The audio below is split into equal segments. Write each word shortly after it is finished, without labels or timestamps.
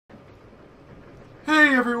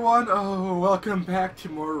Hey everyone! Oh, welcome back to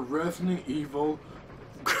more Resident Evil.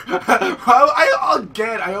 I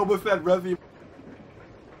almost said Resident Evil.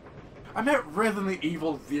 I meant Resident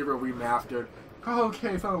Evil 0 Remastered.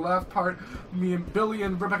 Okay, so the last part, me and Billy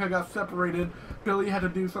and Rebecca got separated. Billy had to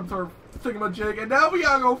do some sort of thingamajig, and now we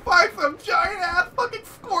gotta go fight some giant ass fucking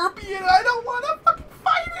Scorpion. I don't wanna fucking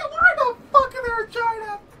fight it! Why the fuck is there a giant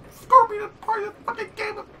ass Scorpion part of the fucking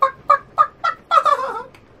game? Fuck!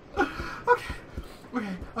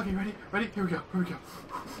 Okay, ready? Here we go.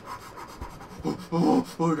 Oh,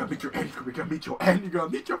 we gotta meet your end. We gotta meet your end. You're gonna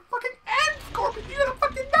meet your fucking end, Scorpion. You're gonna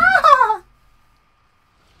fucking die.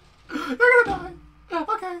 You're gonna die.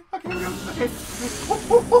 Okay, here we go. Okay.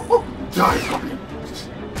 Die, Scorpion.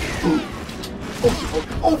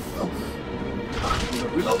 Oh.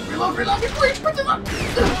 Reload before he switches up.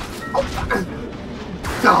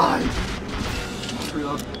 Die.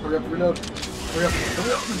 Reload. Hurry up.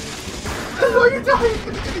 Oh, you're dying!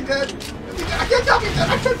 Is he dead? I can't tell he's dead!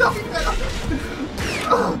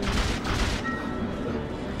 Oh,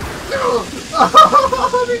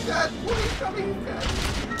 he's dead! Please tell me he's dead!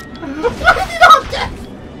 Why is he not dead?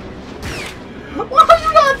 Why are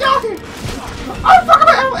you not dying? I'm fucking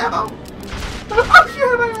my ammo! I'm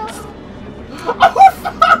shooting my ammo!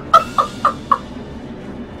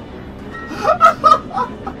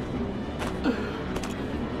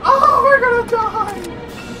 Oh, we're gonna die!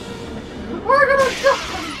 We're gonna die!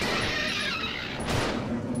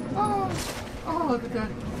 Oh, look at that.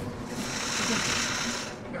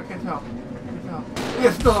 I can't tell.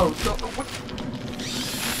 It's slow. What?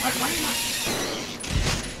 Why are you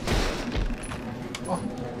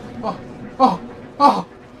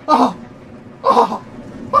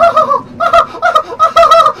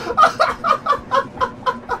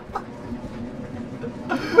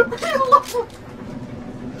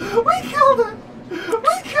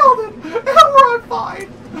We killed it! And we're on fine!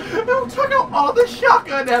 And we took out all the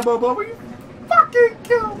shotgun ammo, but we fucking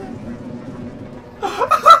killed it!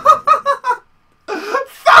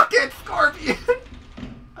 Suck it, Scorpion!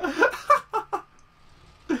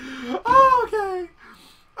 Okay.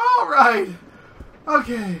 Alright.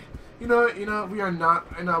 Okay. You know, we are not,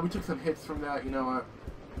 I know, we took some hits from that, you know what?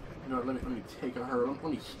 Let me take a hurt. Let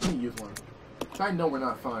me use one. I know we're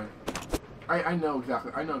not fine. I know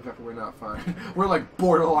exactly we're not fine. We're like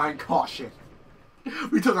borderline caution.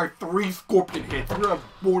 We took like 3 Scorpion hits. We're a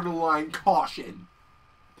borderline caution.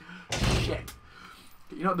 Shit.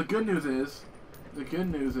 You know, the good news is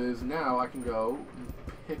now I can go and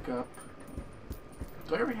pick up.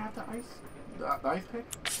 Do I already have the ice? The ice pick?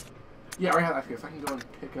 Yeah, I already have the ice pick, so I can go and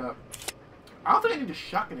pick up. I don't think I need to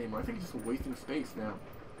shotgun anymore. I think it's just wasting space now.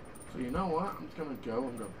 So you know what? I'm just gonna go.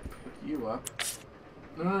 I'm gonna pick you up.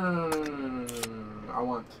 No. I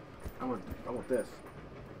want this.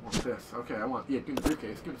 Okay, give me the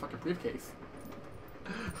briefcase. Give me the fucking briefcase.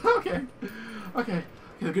 Okay.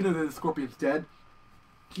 The good news is Scorpion's dead.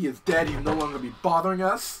 He is dead. He's no longer gonna be bothering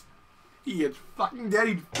us. He is fucking dead.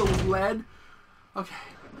 He's fled. Okay.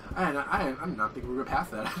 I'm not thinking we're gonna pass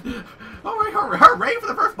that. Alright, hooray for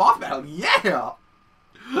the first boss battle. Yeah!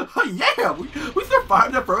 Yeah! We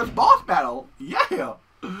survived the first boss battle. Yeah!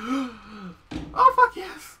 Oh, fuck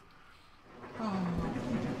yes!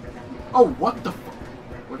 Oh, what the fuck?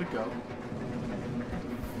 Where'd it go?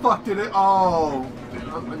 Fuck, did it? Oh!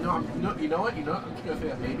 No, you know what? I'm just gonna say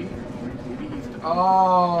that maybe he's...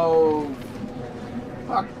 Oh!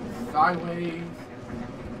 Fuck. Sideways.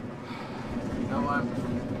 You know what?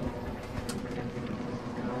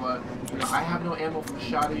 I have no ammo for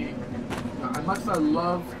Shotty. As much as I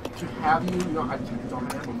love to have you, I just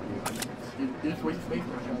don't have ammo for you. You're just wasting space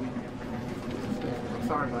now, Shotty. I'm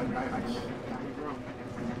sorry, but I just got me wrong.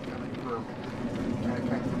 Can I pick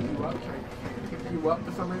you up? Can I pick you up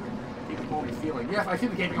for some reason? Gaping hole in the ceiling. Yes, I see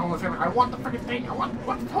the gaping hole in the ceiling. I want the freaking thing. I want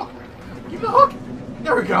the hook. Give me the hook.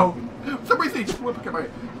 There we go. For some reason, he just went to look at my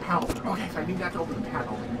panel. Okay, so I need that to open the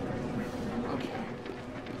panel. Okay.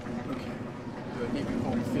 The gaping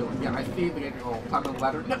hole in the ceiling. Yeah, I see the gaping hole. Climb on the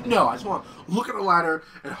ladder. No, I just want to look at the ladder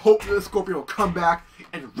and hope that the Scorpion will come back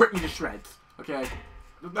and rip me to shreds. Okay.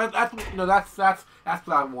 That's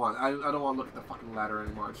what I want. I don't want to look at the fucking ladder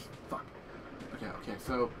anymore. Just fuck. Okay.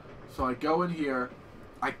 So I go in here.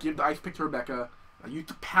 I give the ice pick to Rebecca. I use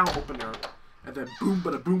the panel opener, and then boom,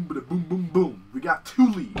 bada boom, boom. We got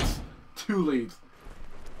 2 leads. Okay.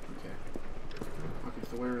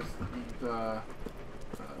 So where is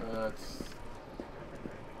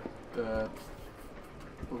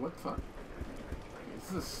what the fuck? Okay, this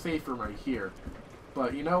is a safe room right here.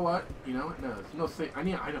 But you know what? No, there's no safe. I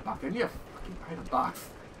need an item box. I need a fucking item box.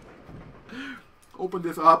 Open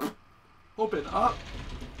this up. Open up.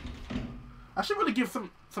 I should really give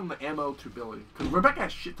some of the ammo to Billy, because Rebecca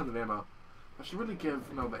has shit ton of ammo. I should really give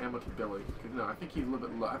the ammo to Billy, because I think he's a little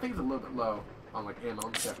bit low. I think he's a little bit low on like ammo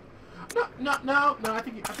and stuff. No. I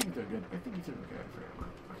think he's doing good. I think he's doing okay for ammo.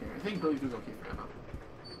 Okay, I think Billy's doing okay for ammo.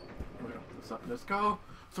 Let's go.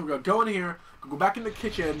 So we're gonna go in here, go back in the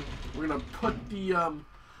kitchen. We're gonna put the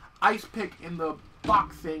ice pick in the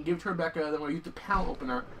box thing, give it to Rebecca. Then we're gonna use the panel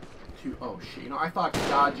opener to. Oh shit! I thought I could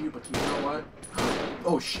dodge you, but you know what?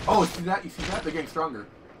 Oh shit! Oh, see that? You see that? They're getting stronger.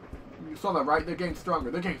 You saw that, right? They're getting stronger.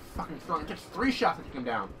 They're getting fucking stronger. It takes 3 shots to take them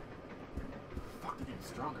down. Fuck, they're getting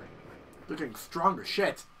stronger. They're getting stronger.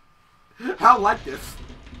 Shit. I don't like this.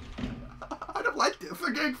 I don't like this.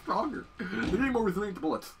 They're getting stronger. They're getting more resilient to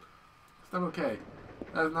bullets. It's not okay.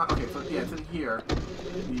 That is not okay. So yeah, it's in here.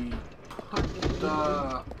 We put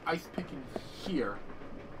the ice pick in here.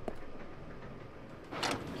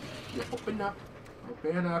 Yeah, open up.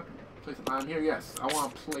 Open up. Place it on here. Yes, I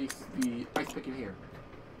want to place the ice pick in here.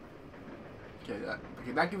 Okay,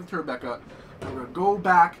 that gives it to Rebecca. We're gonna go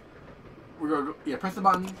back. We're gonna press the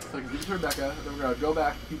button so I can give it to Rebecca. Then we're gonna go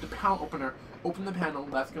back, use the panel opener, open the panel.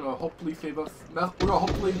 That's gonna hopefully save us. We're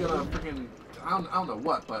hopefully gonna freaking I don't know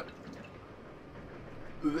what, but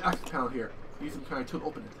the access panel here. Use some kind of tool to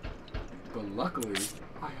open it. But luckily,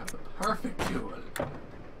 I have the perfect tool.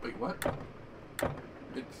 Wait, what?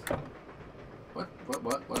 It's what?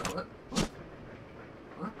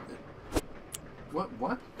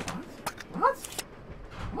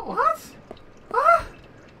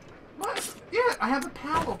 What? Yeah, I have the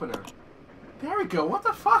panel opener. There we go. What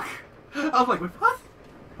the fuck? I was like, wait, what?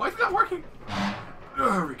 Why is it not working?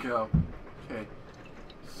 There we go. Okay.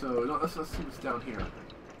 So let's see what's down here.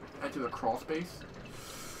 Enter the crawl space.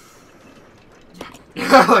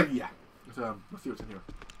 Yeah. Like yeah. Let's see what's in here.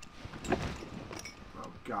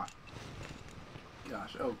 Oh god.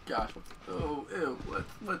 Oh gosh,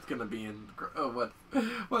 what's gonna be in?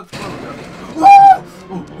 What's going on?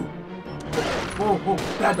 Whoa!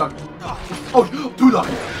 Bad dog! Oh, 2 dogs!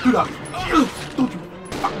 Don't you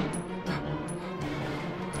fucking!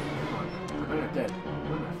 I'm not dead.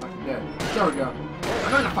 I'm not fucking dead. There we go.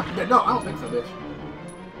 I'm not fucking dead. No, I don't think so, bitch.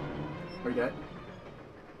 Are you dead?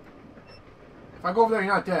 If I go over there,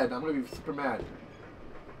 you're not dead. I'm gonna be super mad.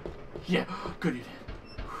 Yeah, good, you did.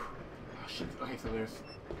 Okay, so there's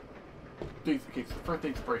things. Okay, so first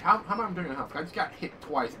things first. How am I doing in health? I just got hit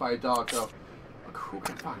twice by a dog, so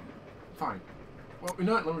okay, fine. Well, you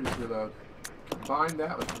know what? Let me just reload. Combine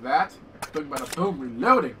that with that. Boom,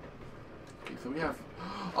 reloading. Okay, so we have.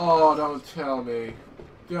 Oh, don't tell me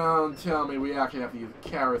we actually have to use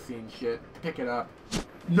kerosene shit to pick it up.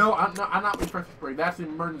 No, I'm not with pressure spray. That's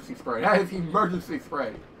emergency spray. That is emergency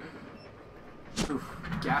spray. Oof,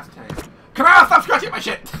 gas tank. Come on, stop scratching my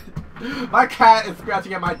shit. My cat is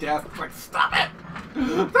scratching at my desk. It's like, stop it!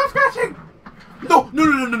 Stop scratching! No!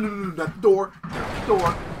 That door.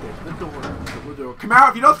 The door. Come out!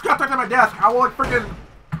 If you don't stop touching my desk, I will like freaking.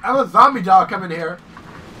 I have a zombie dog coming here.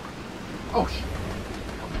 Oh shit!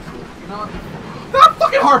 You know what? That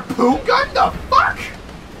fucking harpoon gun. The fuck!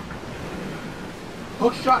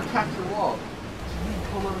 Hook shot attached to the wall.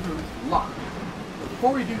 Pull over to this lock.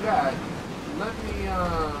 Before we do that, let me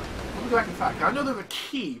go back inside. I know there's a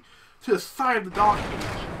key to the side of the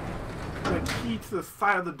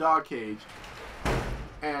dog cage.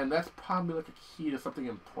 And that's probably like a key to something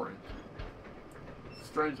important.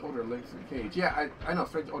 Strange odor links in the cage. Yeah, I know,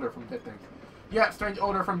 strange odor from dead things. Yeah, strange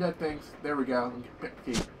odor from dead things. There we go.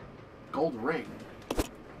 Okay. Gold ring. What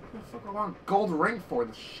the fuck am I on gold ring for?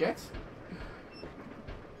 This shit?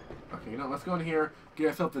 Okay, let's go in here, get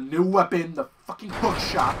ourselves a new weapon, the fucking hook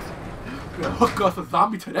shot. We're gonna hook us a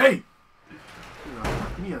zombie today!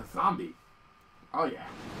 We need a zombie. Oh yeah.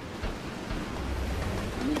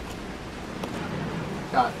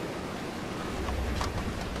 God.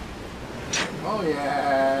 Oh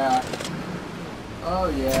yeah. Oh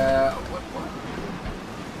yeah.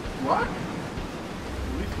 What?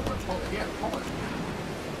 Pull it. Yeah, pull it.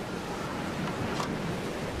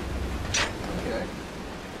 Okay.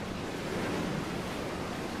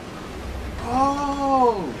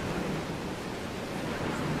 Oh!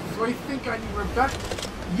 So I think I need Rebecca.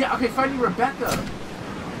 Yeah, okay, so I need Rebecca.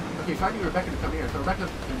 Okay, so I need Rebecca to come here. So Rebecca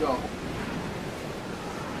can go. Okay,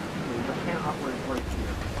 Rebecca can't operate right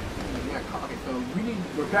here. Okay, so we need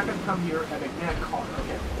Rebecca to come here and Magnetic car.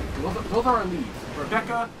 Okay, so those are our leads.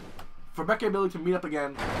 Rebecca, ability to meet up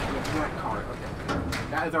again with Magnetic car. Okay,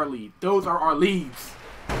 that is our lead. Those are our leads.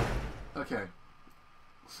 Okay,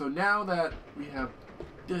 so now that we have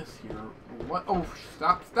this here, what? Oh,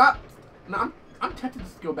 stop! No, I'm tempted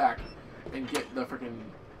to go back and get the freaking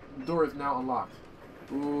door is now unlocked.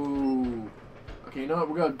 Ooh. Okay, you know what?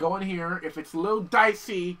 We're gonna go in here. If it's a little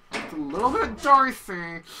dicey, it's a little bit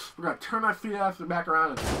dicey, we're gonna turn my feet ass back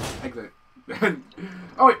around and exit.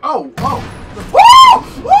 Oh wait! Oh! Oh!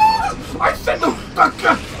 I said no!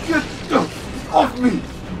 Get off me!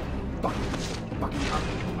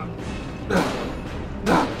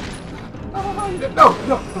 No!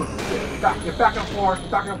 Get back on the floor!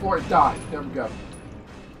 Back on the floor and die! There we go.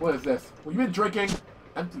 What is this? Well, you've been drinking.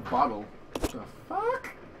 Empty bottle. What the fuck?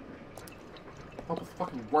 Hope it's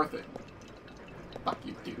fucking worth it. Fuck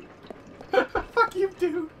you, dude. Fuck you,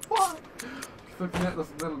 dude. What? Let's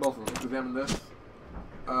examine this.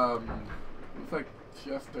 Looks like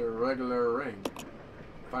just a regular ring.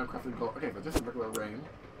 Fine crafted gold. Okay, so just a regular ring.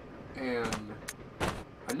 And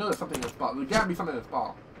I know there's something in this ball. There gotta be something in this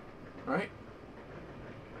ball. Right?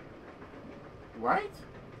 Right?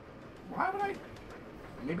 Why would I?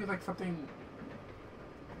 Maybe like something.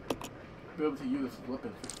 Be able to use this flip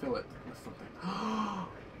and fill it with something.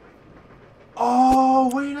 Oh,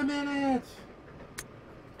 wait a minute!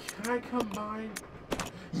 Can I combine?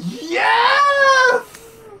 Yes!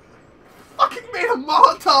 Fucking made a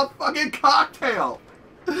Molotov fucking cocktail!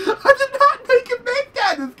 I did not make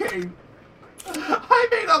that in this game! I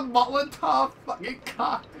made a Molotov fucking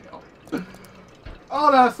cocktail!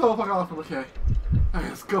 Oh, that's so fucking awesome. Okay. Alright,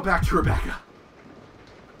 let's go back to Rebecca.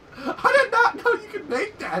 I did not know you could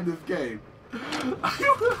make that in this game.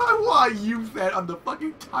 I want to use that on the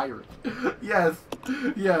fucking tyrant. Yes.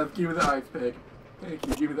 Yes, give me the ice pick. Thank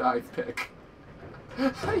you, give me the ice pick.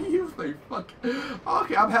 I used a fuck.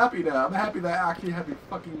 Okay, I'm happy now. I'm happy that I actually have a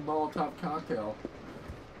fucking Molotov cocktail.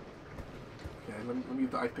 Okay, let me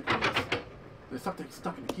use the ice pick on this. There's something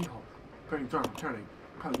stuck in the keyhole. Turning drum, I'm turning.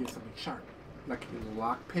 Probably get something sharp. Like a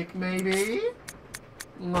lockpick, maybe?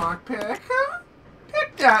 Lockpick?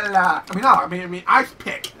 Pick that lock! I mean, ice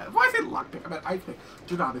pick! Why is it lockpick? I meant ice pick.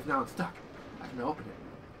 The knob is now stuck. I can open it.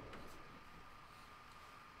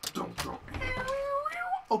 Don't.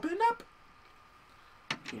 Open it up!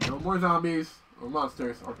 Okay, no more zombies, or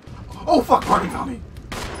monsters, or... Oh, fuck! Running zombie!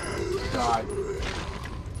 Die.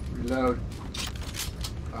 Reload.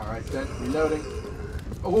 Alright then, reloading.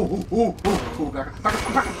 Oh, back up.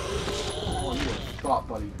 Oh, you were spot,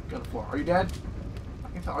 buddy. Get on the floor. Are you dead? I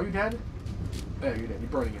can tell. Are you dead? Yeah, you're dead. You're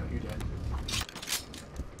burning out. You're dead.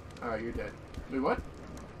 Alright, you're dead. Wait, what?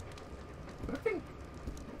 Do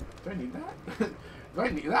I need that? Do I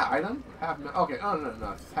need that item? Half metal. Okay,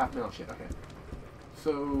 no. It's half metal shit. Okay.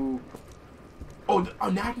 So... Oh,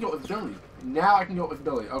 now I can go with Billy. Now I can go with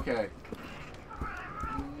Billy. Okay.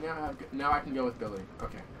 Now I can go with Billy.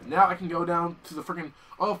 Okay. Now I can go down to the freaking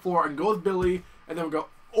other floor and go with Billy, and then we go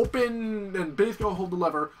open, and Billy's gonna hold the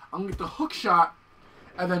lever. I'm gonna get the hook shot,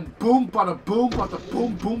 and then boom, bada boom, bada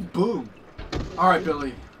boom, boom, boom. Alright,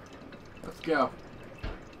 Billy. Let's go.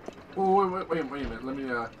 Oh, wait a minute. Let me,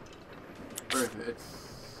 where is it?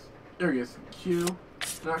 It's... There he is. Q.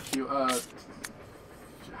 Not Q.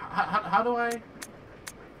 How do I...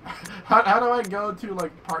 How do I go to,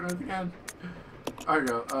 like, partners again? There we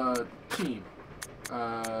go. Team.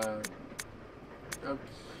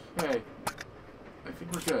 Okay. I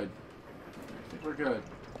think we're good.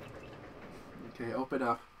 Okay, open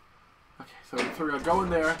up. Okay, so we're gonna go in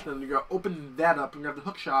there, then we're gonna open that up, and we're gonna have the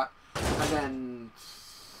hook shot, and then...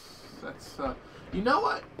 That's, You know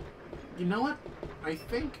what? I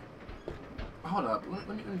think... Hold up. Let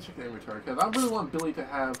me check the inventory, because I really want Billy to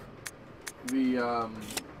have the,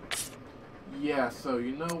 Yeah, so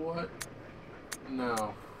you know what?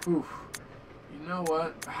 No. Oof. You know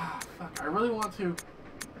what? Ah, fuck. I really want to...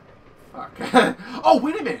 Fuck. Oh,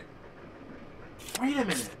 wait a minute!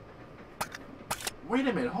 Wait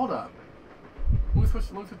a minute, hold up. Let me switch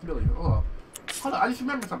to Billy. Hold up. I just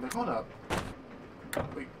remembered something. Hold up.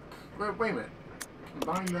 Wait a minute.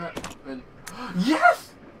 Combine that and...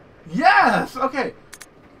 Yes! Yes! Okay.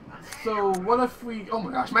 So, what if we... Oh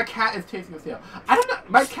my gosh, my cat is chasing a tail. I don't know.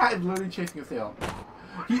 My cat is literally chasing a tail.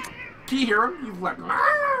 Can you hear him? He's like...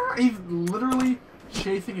 Aah! He's literally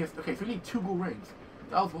chasing his... Okay, so we need 2 gold rings.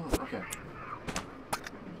 That was one of them. Okay.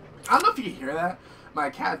 I don't know if you can hear that. My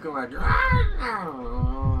cat's going like...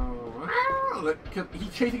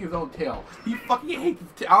 He's chasing his own tail. He fucking hates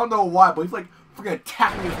his tail. I don't know why, but he's like freaking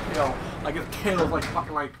attacking his tail. Like his tail is like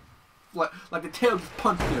fucking like the tail just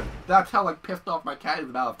punched him. That's how like pissed off my cat is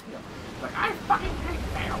about his tail. Like, I fucking hate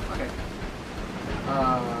tail. Okay.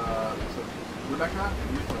 So Rebecca,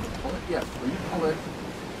 you pull it? Yes, so you pull it.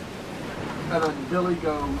 And then Billy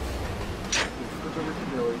goes. Switch over to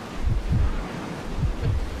Billy.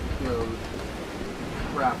 He goes.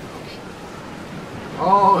 Crap.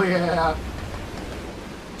 Oh yeah.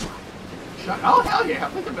 Shot. Oh hell yeah!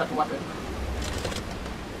 Look at that weapon.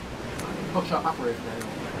 hookshot operation manual.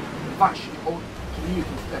 The device should be used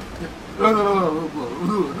to inspect. We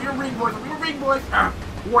are ring boys.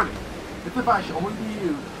 Warning. This device should only be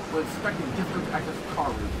used when inspecting difficult to access car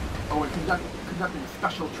routes or when conducting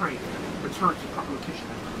special training. Return to proper location.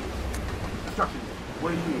 Instructions.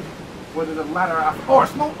 What do you use? Whether the latter after. Oh,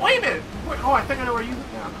 smoke. Wait a minute! Wait, oh, I think I know where to use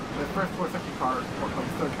it now. The first floor section car or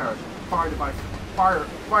third carriage. Fire the device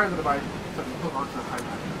so you hook onto the high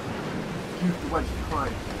line. Use the wedge to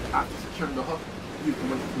climb. After securing the hook, use the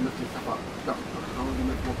wedge to lift yourself up. Stop. Only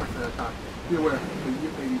lift one person at a time. Be aware that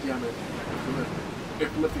you may be damaged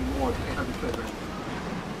if lifting more than 800 kilograms.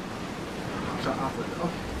 Shot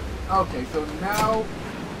operator. Okay, so now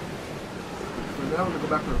we're gonna go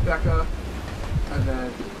back to Rebecca, and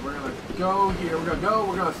then we're gonna go here. We're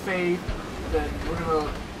gonna save, and then we're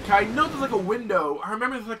gonna. I know there's like a window. I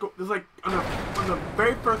remember there's like on the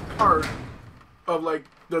very first part of like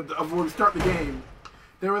of when we start the game,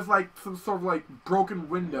 there was like some sort of like broken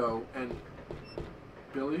window, and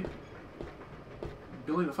Billy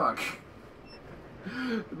the fuck,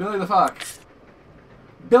 Billy the fuck,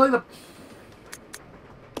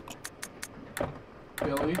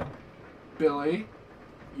 Billy,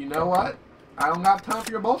 you know what? I don't got time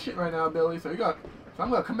for your bullshit right now, Billy. So I'm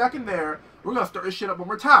gonna come back in there. We're gonna start this shit up one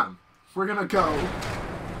more time. We're going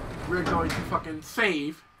to fucking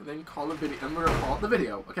save and then call the video, and we're gonna call it the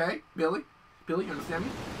video, okay? Billy, you understand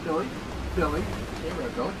me? Billy. Okay, we're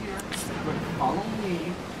gonna go here. We're gonna follow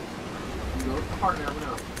me. You go to the partner. We're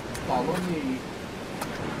gonna follow me.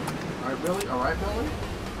 All right, Billy.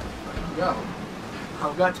 Let's go. I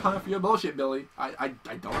don't got time for your bullshit, Billy. I don't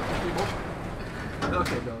have time for your bullshit.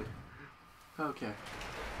 Okay, Billy. Okay.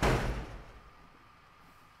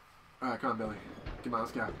 Alright, come on, Billy. Come on,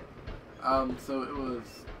 let's go. So it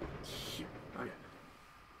was here. Okay.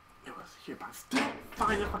 It was here, but I still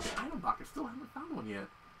find a fucking item box. I still haven't found one yet.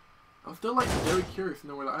 I'm still like very curious to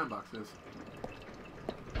know where the item box is.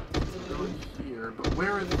 It's still here, but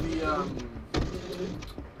where is the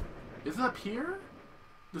is it up here?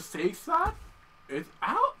 The safe spot? It's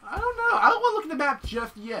out? I don't know. I don't want to look at the map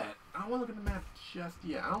just yet. I don't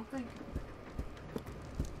think.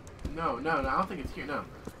 No, I don't think it's here. No,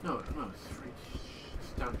 it's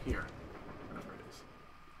down here. Whatever it is.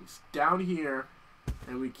 It's down here,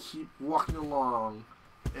 and we keep walking along,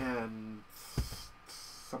 and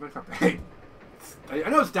something. I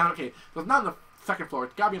know it's down. Okay, so it's not on the second floor.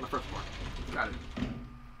 It's gotta be on the first floor. It's got to,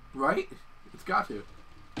 right? It's got to.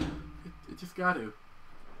 It just got to.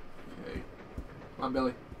 Okay. Come on,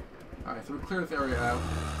 Billy. Alright, so we clear this area out.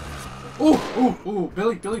 Ooh,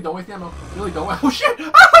 Billy, don't waste ammo. Billy, don't waste. Oh shit!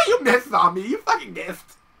 You missed on me. You fucking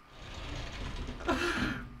missed.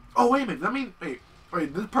 Oh wait a minute. I mean, wait.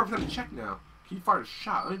 This is perfect time to check now. He fired a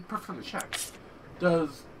shot. I mean, perfect time to check.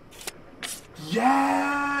 Does?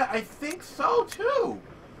 Yeah, I think so too.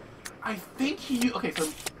 I think he. Okay, so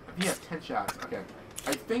he has 10 shots. Okay,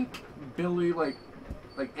 I think Billy, like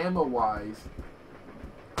ammo wise.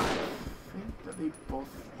 I think that they both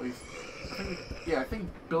waste. I think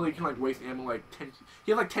Billy can like waste ammo like 10.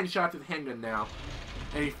 He has like 10 shots with handgun now,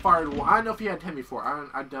 and he fired one. I don't know if he had 10 before.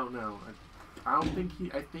 I don't know. I don't think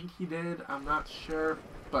he. I think he did. I'm not sure.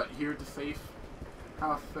 But here's the safe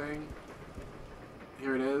house thing.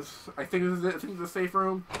 Here it is. I think this is it. I think it's the safe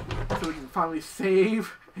room, so we can finally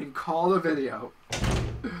save and call the video.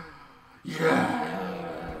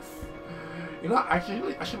 Yes. You know,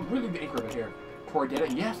 actually, I should really be anchored in here. Record data.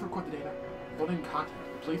 Yes, record the data. Building content.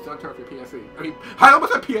 Please don't turn off your PSC. I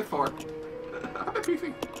almost had PS4. I'm a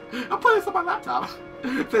PC. I'm playing this on my laptop.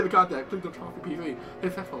 Save the contact. Please don't turn off your PC.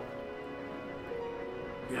 Successful.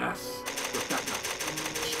 Yes.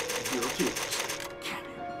 02.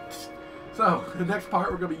 So, the next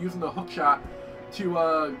part, we're going to be using the hook shot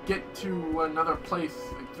to get to another place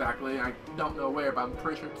exactly. I don't know where, but I'm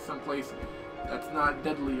pretty sure it's someplace that's not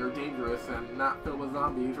deadly or dangerous and not filled with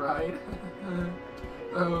zombies, right?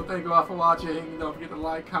 So, thank you all for watching. Don't forget to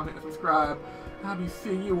like, comment, and subscribe. I'll be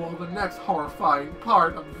seeing you all in the next horrifying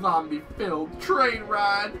part of zombie-filled train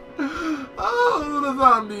ride. Oh, the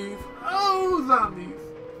zombies. Oh, zombies.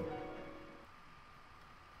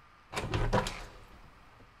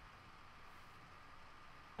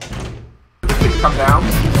 Come down.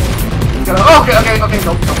 You gotta, okay,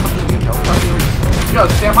 don't touch me. You gotta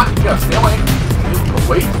stay away. You gotta stay away.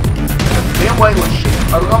 Wait. Stay away.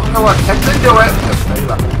 I don't know what text to do it. Just stay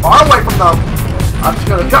far away from them. I'm just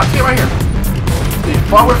gonna stay right here. Stay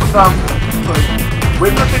far away from them.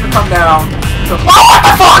 Wait for the thing to come down. So, oh, what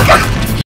the fuck?